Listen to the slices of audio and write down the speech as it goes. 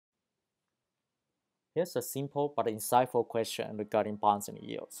Here's a simple but insightful question regarding bonds and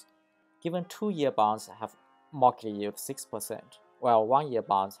yields. Given 2-year bonds have market yield 6%, while 1-year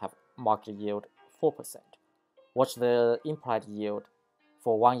bonds have market yield 4%, what's the implied yield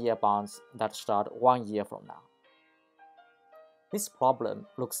for 1-year bonds that start 1 year from now? This problem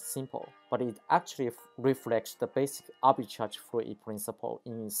looks simple, but it actually reflects the basic arbitrage-free principle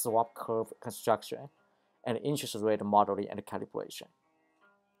in swap curve construction and interest rate modeling and calibration.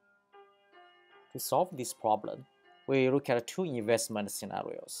 To solve this problem, we look at two investment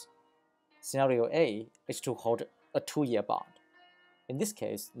scenarios. Scenario A is to hold a 2-year bond. In this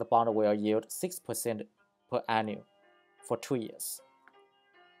case, the bond will yield 6% per annum for 2 years.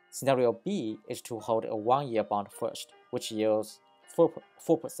 Scenario B is to hold a 1-year bond first, which yields 4%.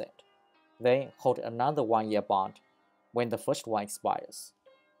 Then hold another 1-year bond when the first one expires.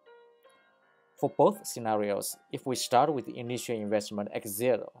 For both scenarios, if we start with the initial investment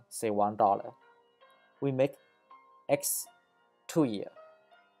x0, say $1, we make x 2 year,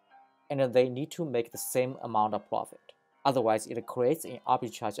 and they need to make the same amount of profit. Otherwise, it creates an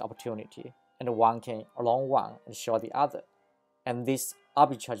arbitrage opportunity, and one can long one and short the other, and this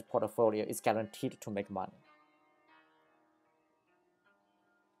arbitrage portfolio is guaranteed to make money.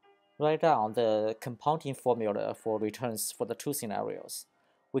 Write down the compounding formula for returns for the two scenarios.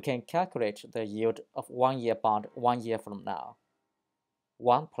 We can calculate the yield of 1-year bond 1 year from now.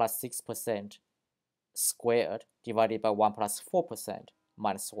 1 plus 6% squared divided by 1 plus 4%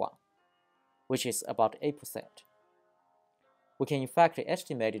 minus 1, which is about 8%. We can in fact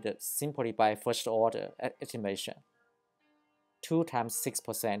estimate it simply by first order estimation. 2 times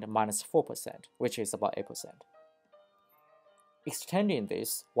 6% minus 4%, which is about 8%. Extending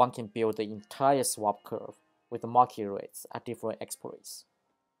this, one can build the entire swap curve with the market rates at different expiries.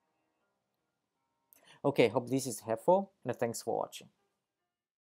 Okay, hope this is helpful, and thanks for watching.